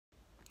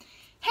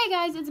Hey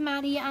guys, it's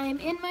Maddie. I'm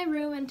in my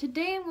room and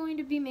today I'm going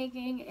to be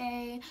making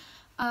a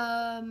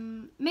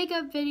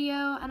makeup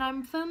video, and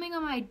I'm filming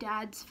on my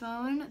dad's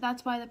phone.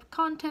 That's why the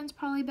content's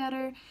probably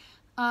better,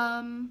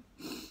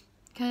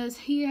 because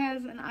he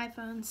has an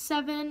iPhone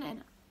 7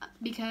 and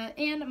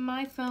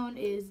my phone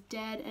is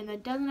dead and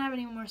it doesn't have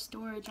any more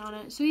storage on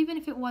it. So even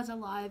if it was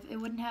alive, it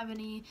wouldn't have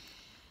any.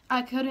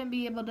 I couldn't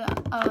be able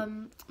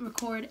to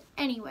record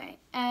anyway.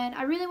 And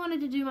I really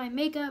wanted to do my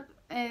makeup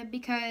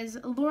because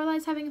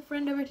Lorelai's having a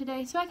friend over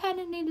today, so I kind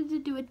of needed to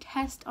do a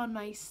test on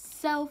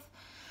myself.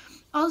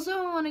 Also,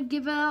 I want to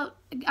give a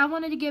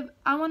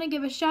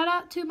shout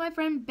out to my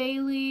friend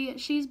Bailey.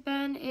 She's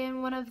been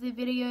in one of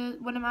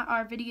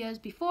our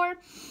videos before.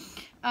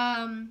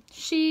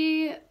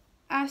 She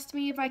asked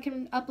me if I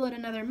can upload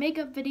another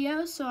makeup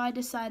video, so I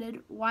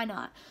decided why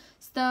not.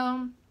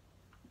 So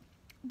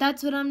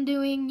that's what I'm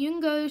doing. You can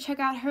go check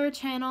out her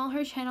channel.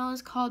 Her channel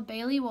is called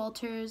Bailey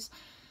Walters.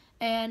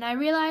 And I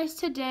realized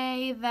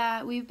today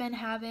that we've been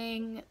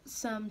having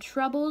some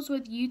troubles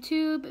with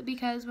YouTube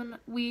because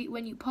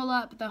when you pull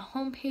up the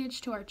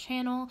homepage to our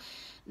channel,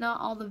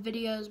 not all the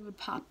videos would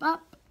pop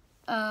up.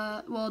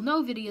 Well,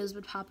 no videos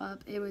would pop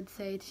up. It would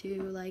say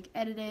to like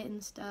edit it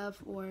and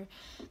stuff, or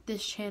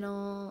this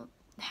channel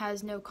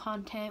has no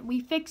content.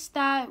 We fixed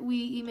that.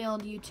 We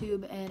emailed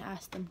YouTube and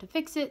asked them to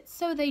fix it,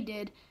 so they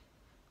did.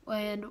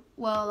 And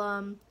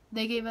well,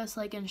 they gave us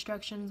like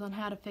instructions on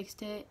how to fix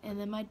it, and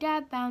then my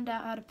dad found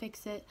out how to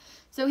fix it,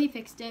 so he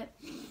fixed it.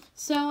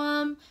 So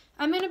I'm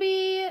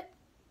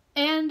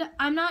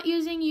not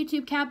using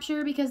YouTube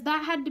Capture because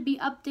that had to be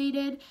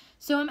updated,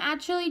 so I'm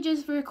actually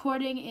just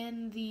recording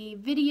in the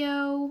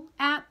video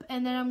app,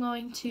 and then I'm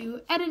going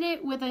to edit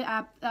it with an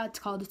app that's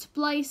called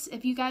Splice.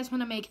 If you guys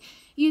want to make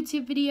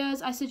YouTube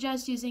videos, I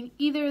suggest using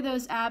either of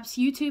those apps,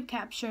 YouTube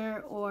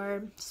Capture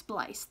or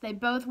Splice. They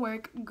both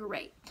work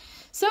great.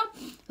 So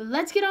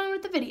let's get on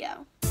with the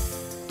video.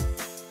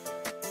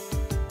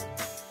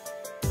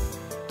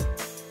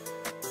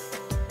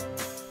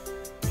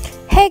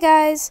 Hey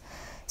guys,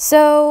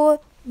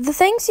 so the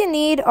things you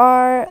need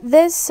are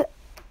this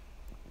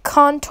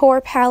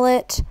contour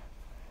palette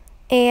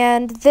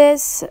and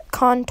this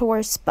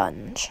contour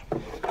sponge.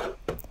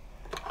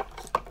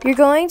 You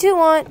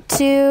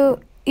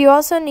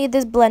also need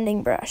this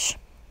blending brush.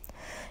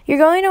 You're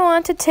going to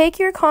want to take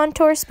your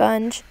contour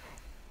sponge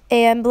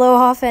and blow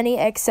off any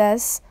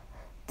excess,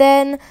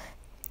 then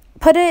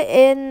put it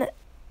in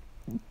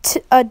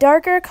a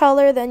darker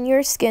color than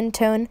your skin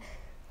tone,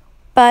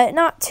 but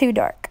not too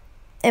dark,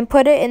 and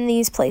put it in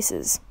these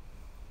places.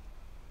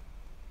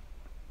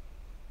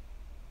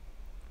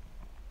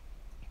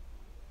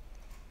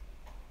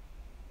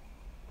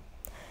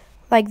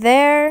 Like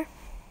there,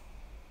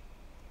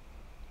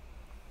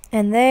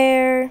 and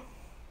there,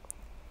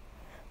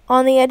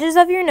 on the edges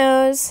of your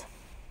nose,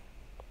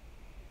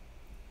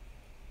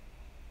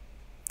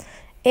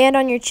 and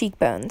on your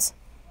cheekbones.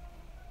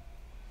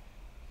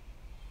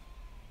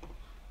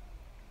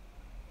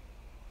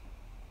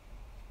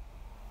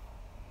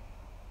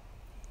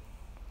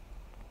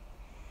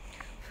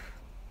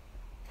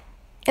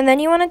 And then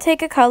you want to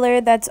take a color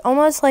that's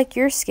almost like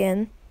your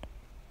skin.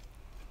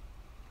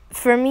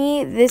 For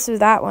me, this was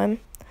that one.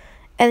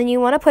 And then you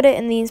want to put it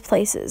in these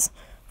places: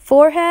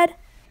 forehead,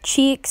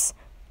 cheeks,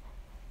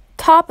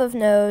 top of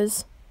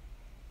nose,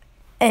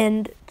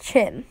 and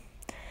chin.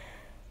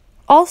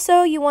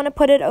 Also, you want to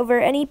put it over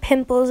any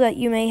pimples that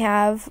you may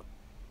have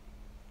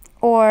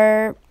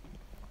or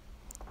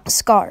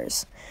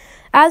scars.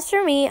 As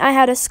for me, I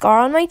had a scar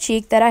on my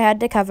cheek that I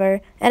had to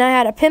cover, and I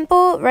had a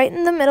pimple right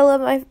in the middle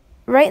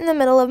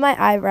of my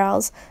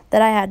eyebrows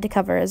that I had to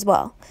cover as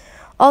well.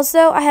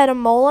 Also, I had a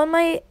mole on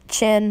my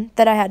chin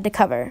that I had to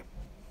cover.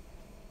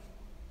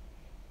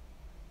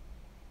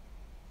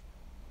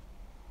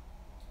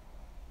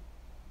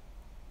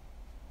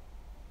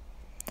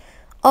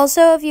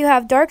 Also, if you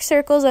have dark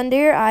circles under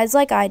your eyes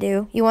like I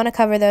do, you want to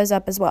cover those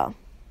up as well.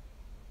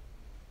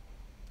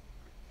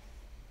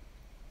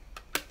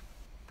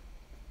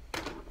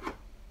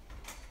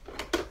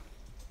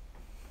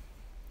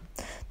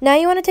 Now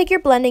you want to take your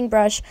blending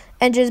brush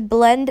and just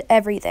blend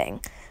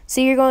everything.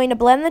 So you're going to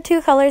blend the two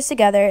colors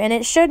together, and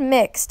it should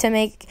mix to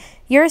make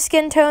your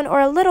skin tone or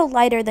a little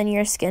lighter than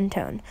your skin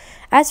tone.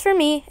 As for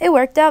me, it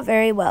worked out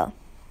very well.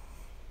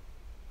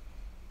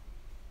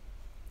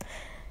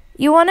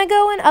 You want to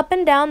go in up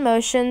and down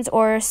motions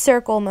or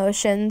circle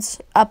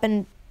motions, up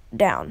and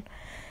down.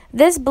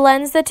 This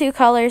blends the two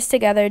colors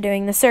together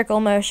doing the circle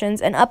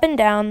motions, and up and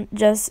down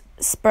just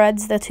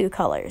spreads the two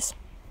colors.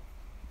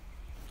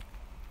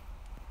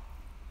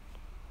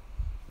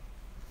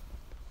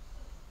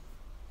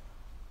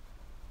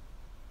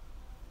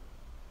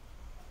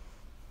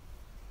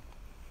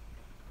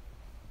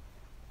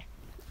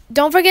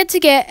 Don't forget to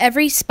get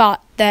every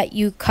spot that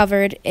you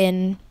covered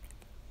in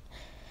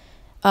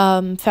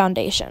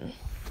foundation.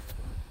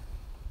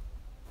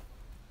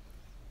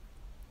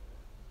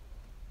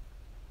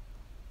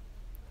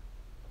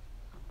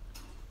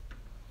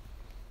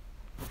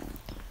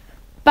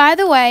 By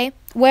the way,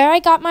 Where I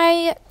got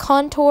my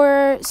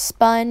contour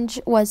sponge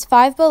was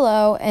Five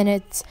Below, and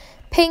it's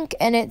pink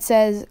and it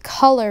says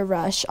Color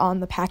Rush on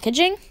the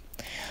packaging.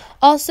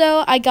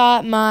 Also, I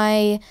got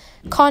my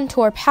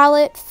contour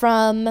palette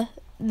from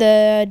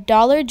the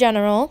Dollar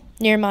General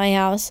near my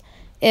house.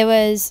 It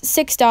was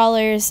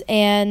 $6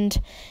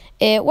 and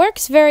it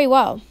works very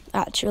well,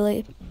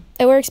 actually.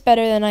 It works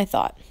better than I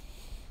thought.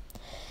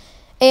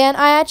 And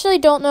I actually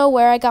don't know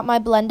where I got my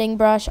blending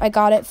brush. I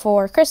got it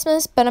for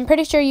Christmas, but I'm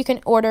pretty sure you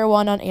can order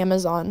one on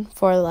Amazon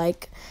for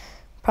like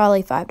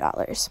probably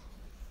 $5.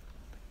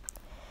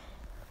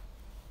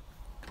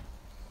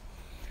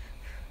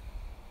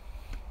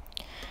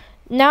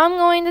 Now I'm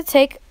going to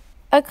take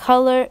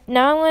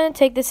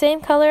the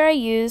same color I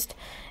used,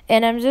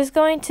 and I'm just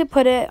going to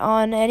put it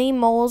on any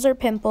moles or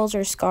pimples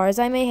or scars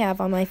I may have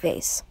on my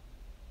face.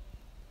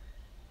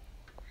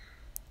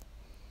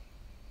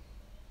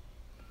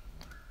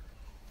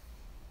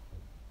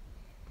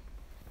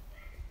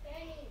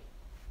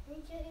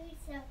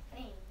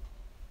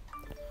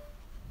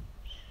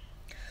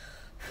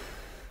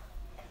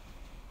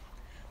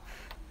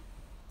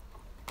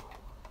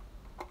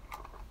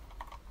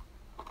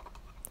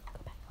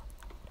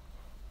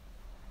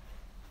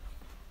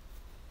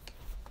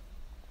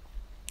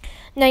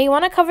 Now you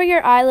want to cover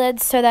your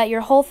eyelids so that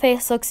your whole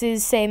face looks the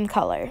same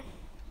color.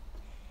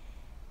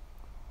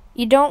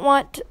 You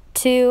want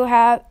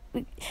to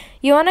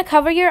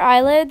cover your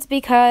eyelids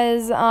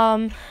because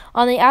on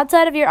the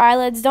outside of your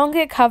eyelids don't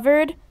get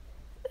covered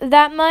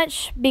that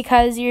much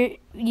because your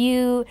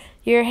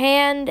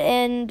hand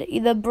and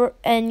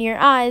your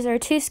eyes are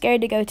too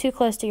scared to go too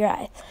close to your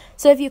eye.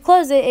 So if you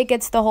close it, it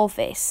gets the whole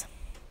face.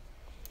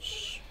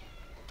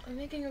 I'm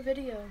making a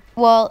video.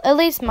 Well, at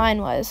least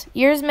mine was.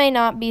 Yours may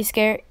not be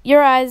scared.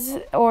 Your eyes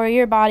or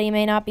your body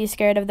may not be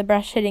scared of the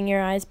brush hitting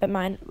your eyes, but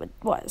mine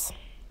was.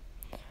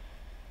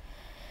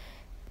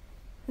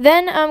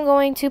 Then I'm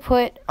going to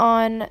put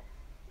on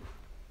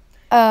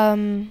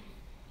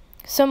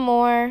some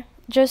more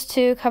just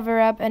to cover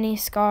up any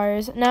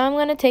scars. Now I'm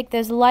going to take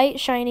this light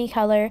shiny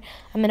color.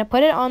 I'm going to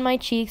put it on my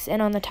cheeks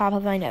and on the top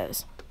of my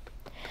nose.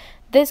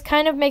 This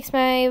kind of makes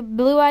my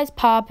blue eyes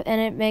pop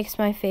and it makes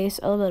my face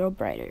a little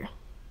brighter.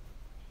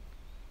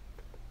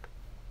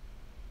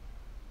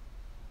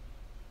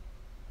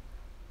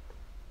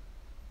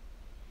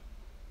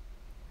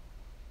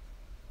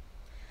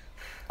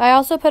 I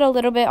also put a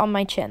little bit on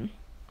my chin.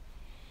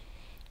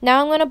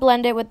 Now I'm going to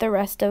blend it with the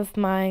rest of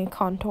my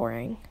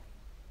contouring.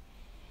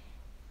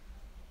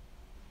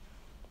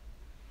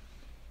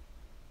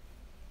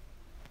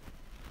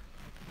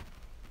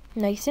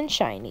 Nice and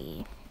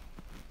shiny.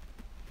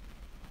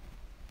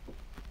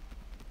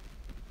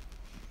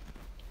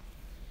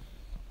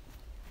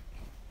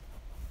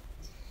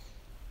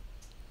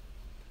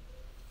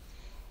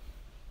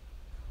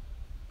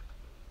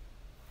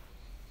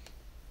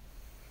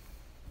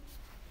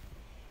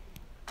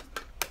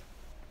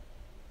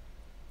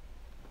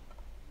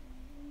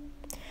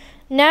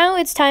 Now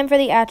it's time for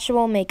the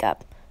actual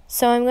makeup.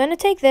 So I'm going to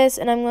take this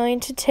and I'm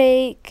going to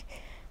take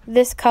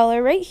this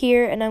color right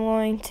here and I'm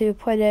going to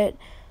put it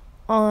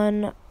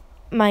on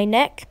my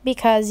neck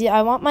because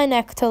I want my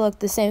neck to look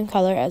the same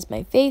color as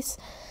my face.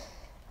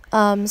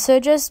 So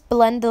just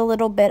blend a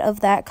little bit of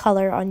that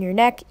color on your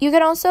neck. You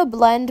can also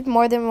blend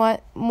more than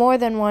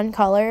one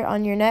color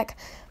on your neck,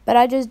 but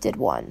I just did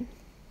one.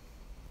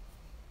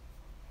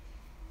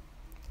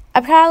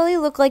 I probably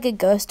look like a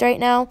ghost right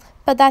now,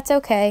 but that's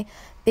okay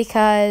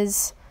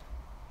because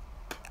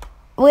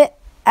with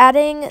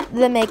adding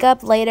the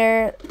makeup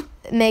later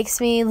makes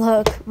me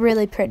look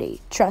really pretty.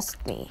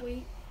 Trust me.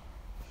 Wait.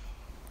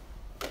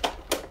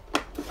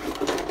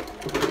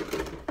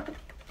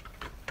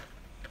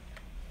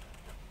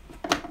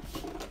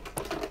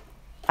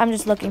 I'm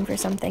just looking for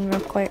something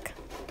real quick.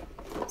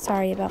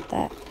 Sorry about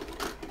that.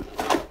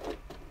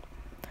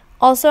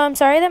 Also, I'm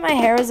sorry that my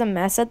hair is a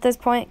mess at this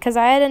point because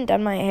I hadn't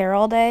done my hair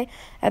all day.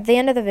 At the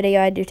end of the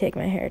video, I do take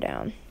my hair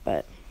down,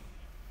 but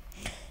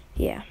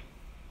yeah.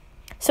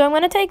 So I'm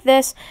going to take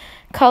this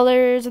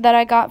colors that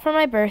I got for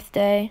my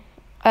birthday,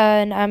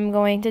 and I'm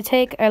going to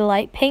take a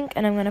light pink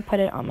and I'm going to put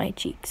it on my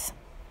cheeks.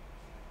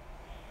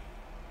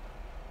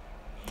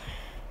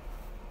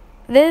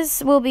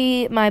 This will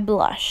be my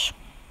blush.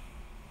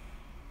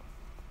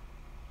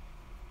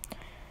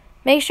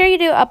 Make sure you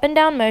do up and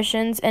down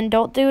motions and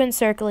don't do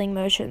encircling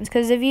motions,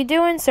 because if you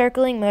do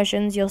encircling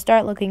motions, you'll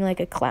start looking like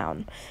a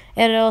clown,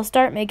 and it'll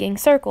start making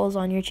circles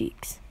on your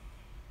cheeks.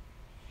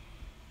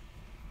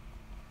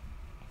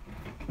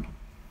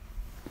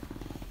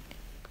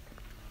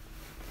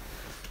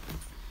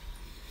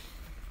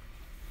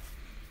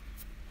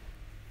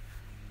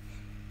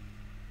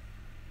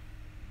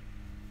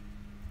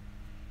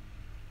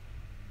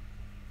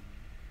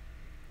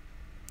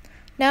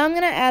 Now I'm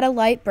going to add a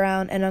light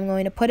brown and I'm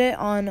going to put it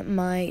on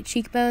my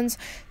cheekbones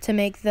to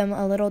make them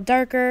a little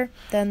darker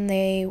than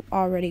they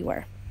already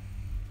were.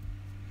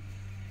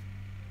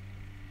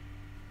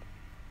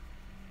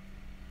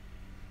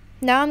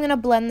 Now I'm going to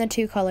blend the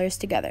two colors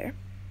together.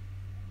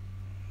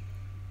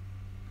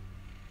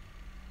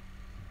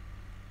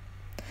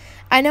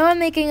 I know I'm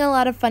making a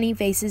lot of funny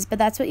faces, but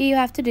that's what you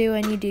have to do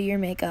when you do your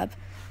makeup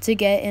to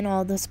get in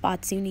all the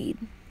spots you need.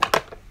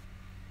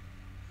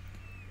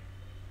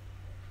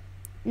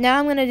 Now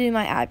I'm going to do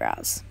my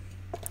eyebrows.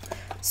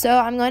 So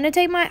I'm going to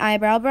take my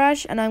eyebrow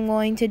brush and I'm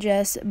going to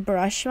just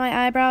brush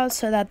my eyebrows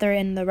so that they're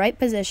in the right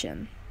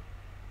position.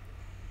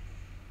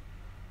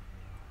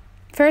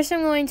 First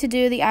I'm going to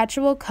do the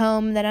actual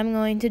comb, then I'm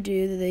going to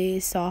do the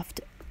soft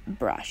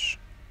brush.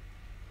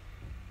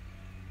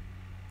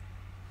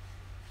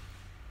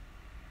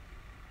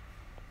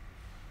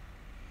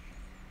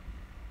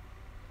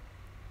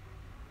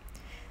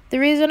 The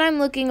reason I'm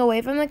looking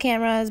away from the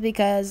camera is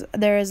because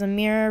there is a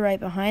mirror right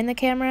behind the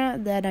camera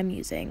that I'm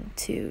using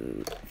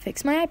to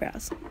fix my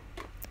eyebrows.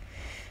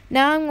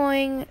 Now I'm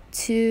going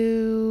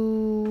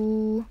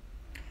to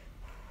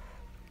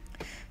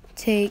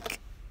take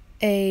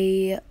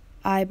a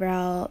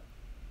mascara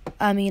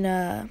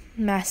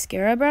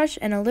brush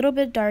and a little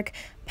bit dark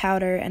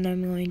powder, and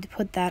I'm going to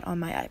put that on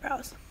my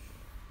eyebrows.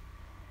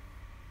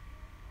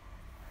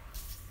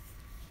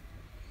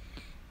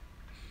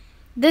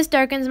 This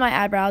darkens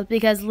my eyebrows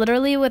because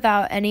literally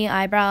without any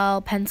eyebrow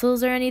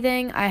pencils or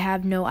anything, I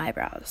have no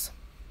eyebrows.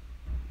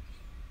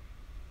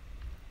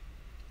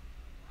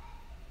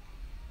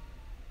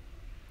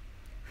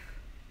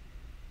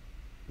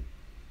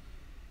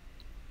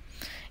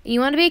 You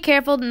want to be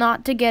careful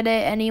not to get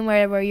it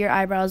anywhere where your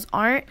eyebrows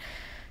aren't.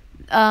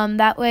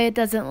 That way it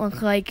doesn't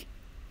look like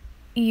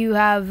you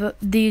have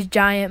these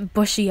giant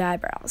bushy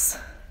eyebrows.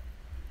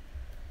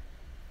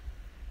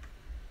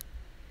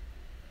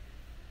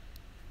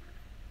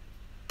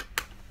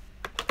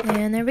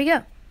 And there we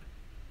go.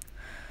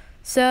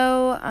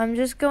 So I'm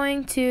just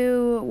going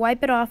to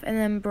wipe it off and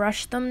then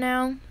brush them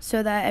now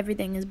so that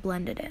everything is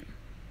blended in.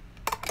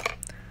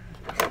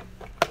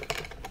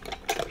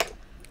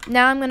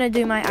 Now I'm going to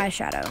do my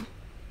eyeshadow.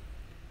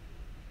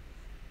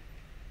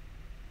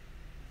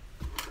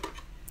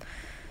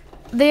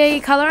 The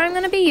color I'm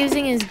going to be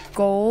using is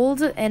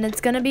gold, and it's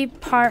going to be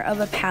part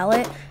of a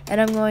palette, and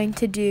I'm going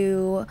to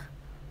do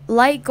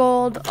light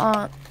gold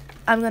on,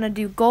 I'm going to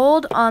do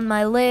gold on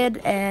my lid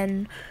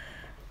and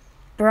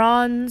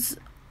bronze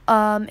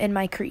in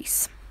my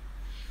crease.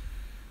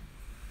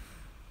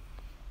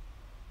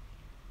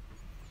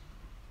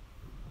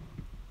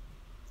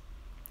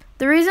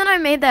 The reason I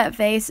made that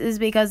face is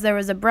because there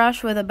was a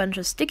brush with a bunch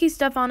of sticky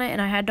stuff on it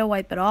and I had to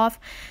wipe it off.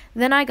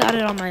 Then I got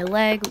it on my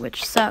leg,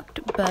 which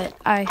sucked, but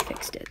I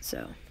fixed it,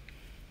 so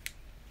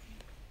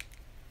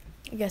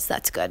I guess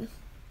that's good.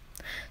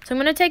 So I'm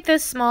going to take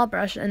this small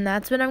brush and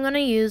that's what I'm going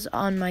to use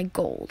on my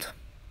gold.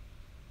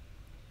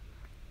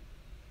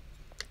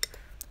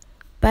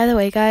 By the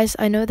way, guys,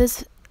 I know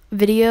this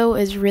video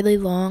is really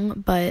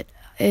long, but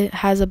it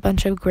has a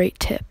bunch of great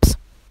tips.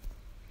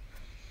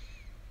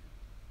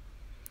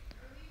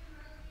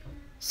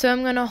 So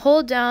I'm going to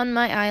hold down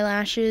my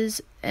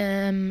eyelashes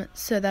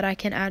so that I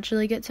can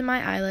actually get to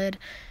my eyelid,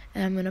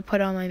 and I'm going to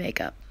put on my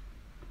makeup.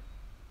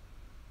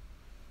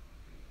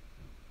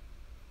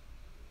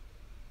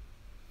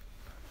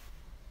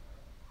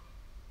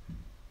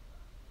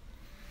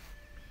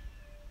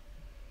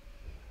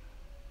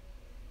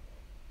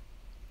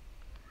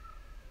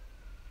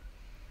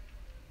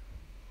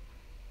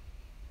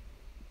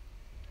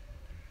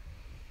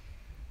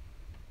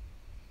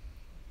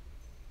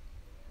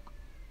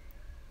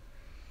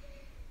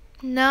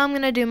 Now I'm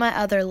going to do my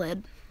other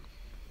lid.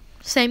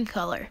 Same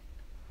color.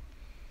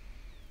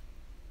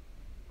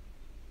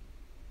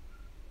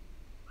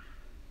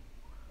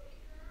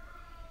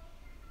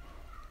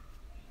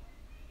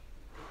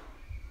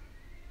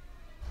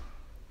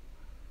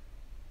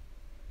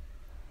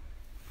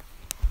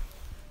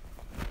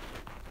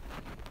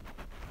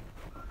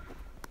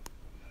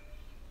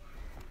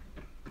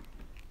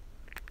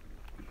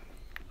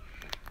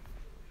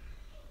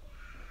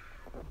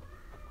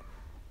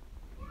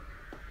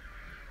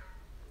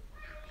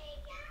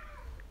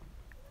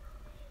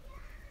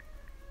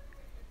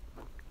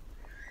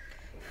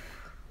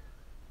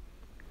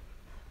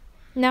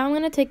 Now I'm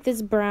going to take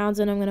this bronze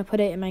and I'm going to put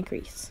it in my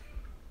crease.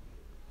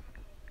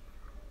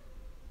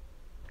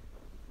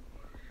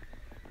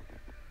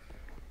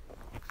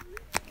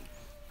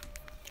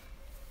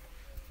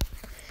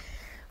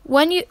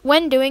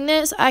 When doing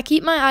this, I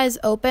keep my eyes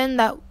open.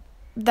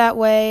 That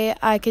way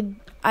I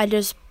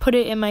just put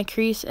it in my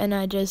crease and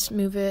I just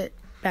move it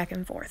back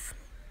and forth.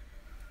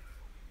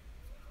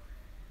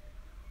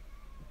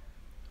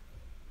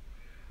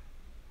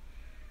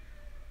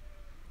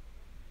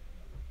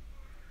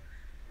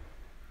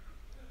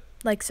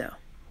 Like so.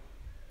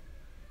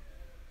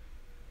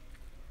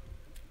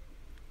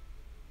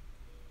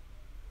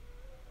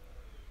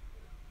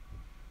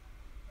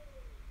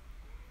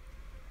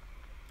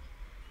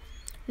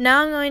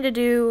 Now I'm going to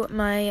do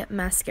my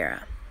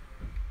mascara.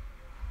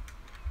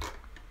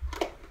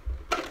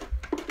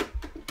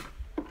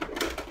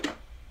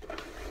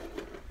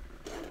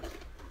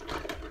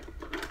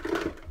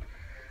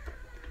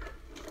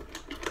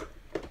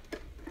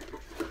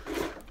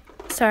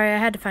 Sorry, I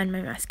had to find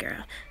my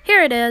mascara.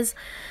 Here it is.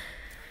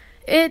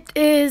 It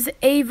is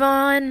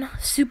Avon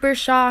Super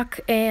Shock,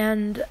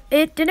 and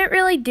it didn't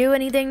really do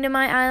anything to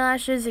my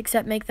eyelashes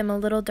except make them a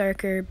little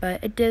darker,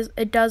 but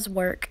it does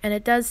work, and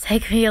it does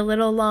take me a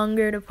little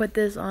longer to put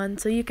this on,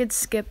 so you could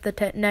skip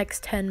the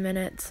next 10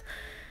 minutes.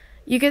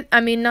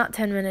 Not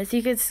 10 minutes,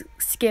 you could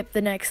skip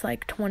the next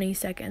like 20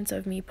 seconds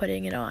of me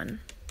putting it on.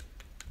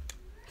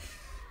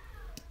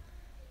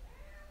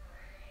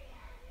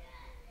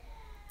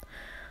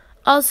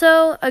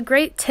 Also, a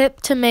great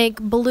tip to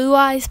make blue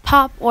eyes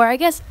pop, or I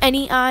guess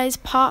any eyes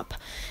pop,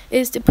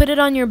 is to put it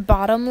on your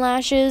bottom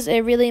lashes.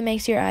 It really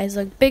makes your eyes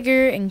look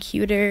bigger and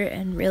cuter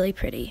and really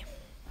pretty.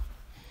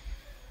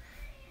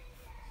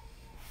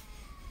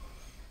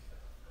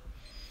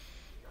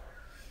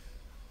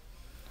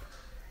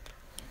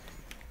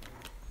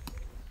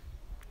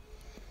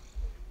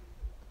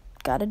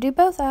 Gotta do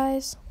both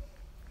eyes.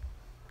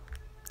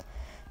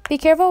 Be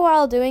careful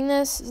while doing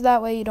this,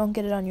 that way you don't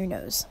get it on your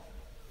nose.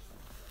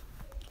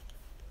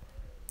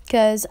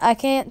 Because I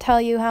can't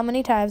tell you how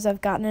many times I've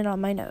gotten it on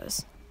my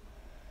nose.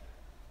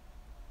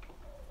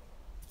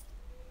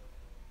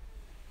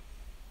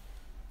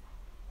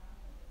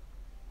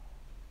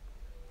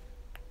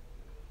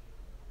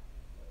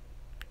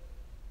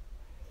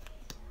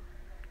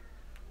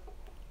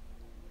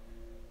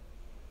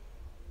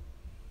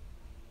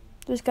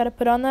 Just gotta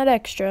put on that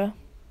extra.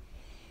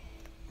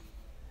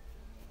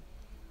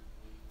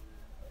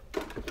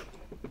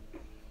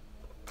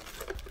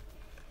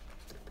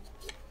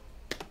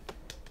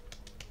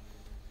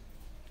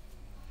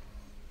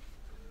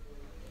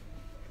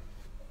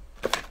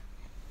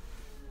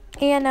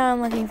 And now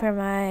I'm looking for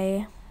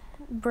my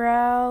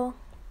brow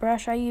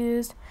brush I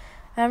used.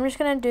 I'm just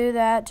going to do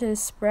that to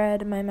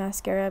spread my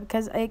mascara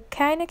because it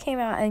kind of came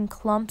out in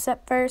clumps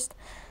at first,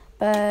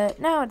 but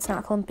now it's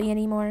not clumpy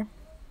anymore.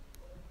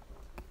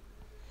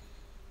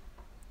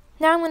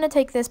 Now I'm going to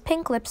take this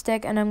pink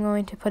lipstick and I'm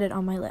going to put it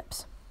on my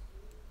lips.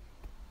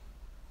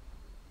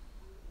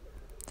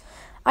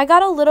 I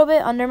got a little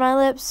bit under my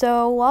lips,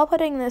 so while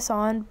putting this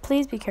on,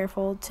 please be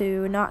careful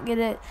to not get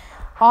it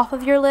off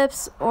of your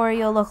lips or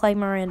you'll look like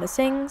Miranda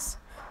Sings.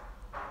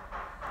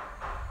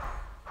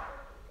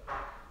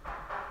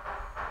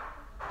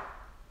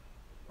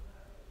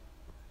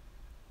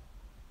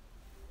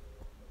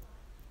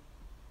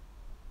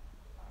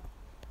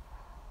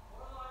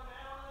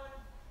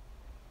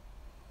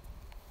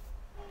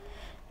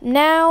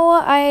 Now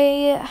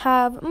I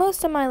have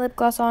most of my lip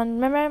gloss on.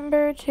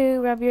 Remember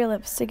to rub your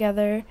lips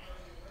together.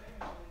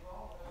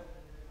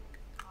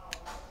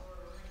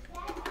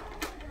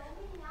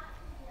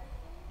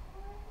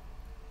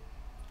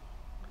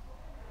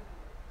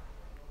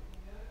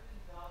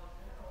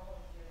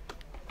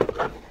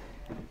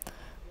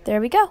 There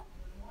we go.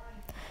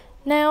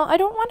 Now, I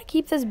don't want to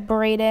keep this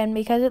braid in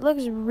because it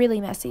looks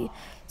really messy.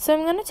 So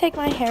I'm going to take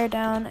my hair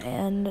down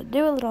and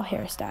do a little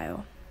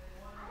hairstyle.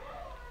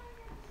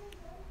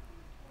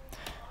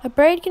 A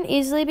braid can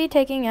easily be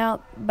taken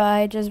out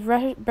by just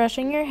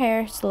brushing your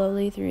hair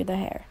slowly through the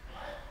hair.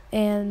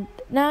 And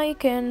now you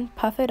can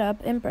puff it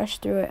up and brush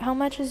through it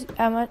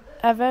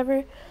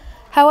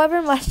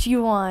however much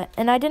you want.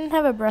 And I didn't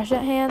have a brush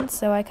at hand,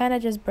 so I kind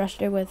of just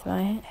brushed it with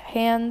my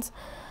hands.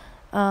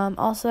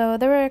 Also,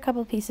 there were a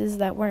couple pieces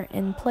that weren't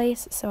in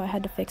place, so I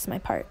had to fix my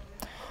part.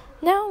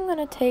 Now I'm going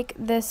to take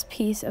this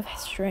piece of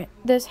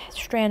this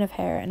strand of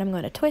hair and I'm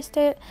going to twist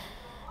it,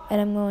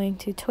 and I'm going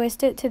to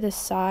twist it to the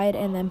side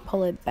and then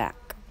pull it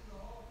back.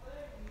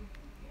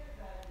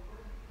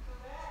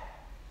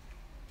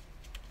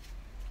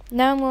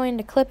 Now I'm going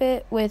to clip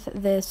it with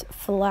this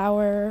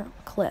flower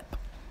clip.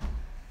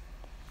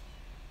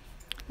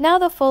 Now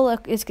the full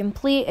look is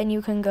complete and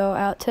you can go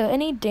out to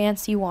any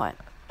dance you want.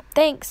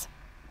 Thanks!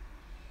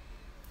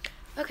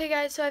 Okay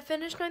guys, so I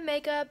finished my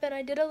makeup and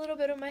I did a little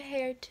bit of my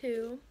hair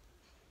too.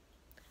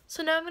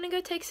 So now I'm going to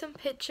go take some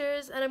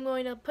pictures and I'm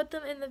going to put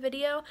them in the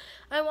video.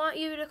 I want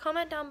you to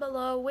comment down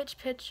below which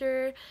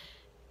picture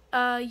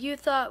you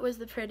thought was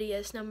the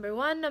prettiest. Number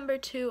 1, number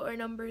 2, or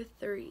number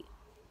 3.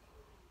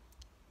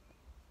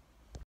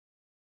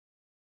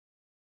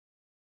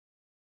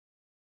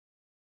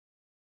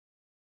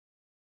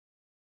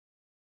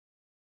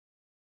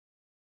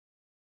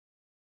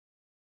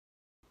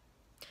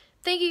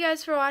 Thank you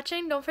guys for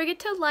watching. Don't forget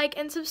to like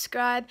and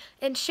subscribe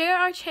and share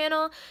our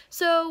channel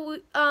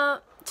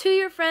to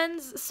your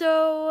friends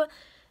so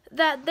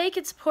that they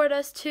could support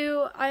us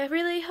too. I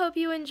really hope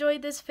you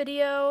enjoyed this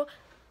video.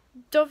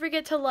 Don't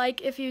forget to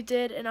like if you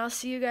did, and I'll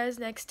see you guys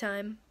next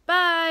time.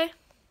 Bye!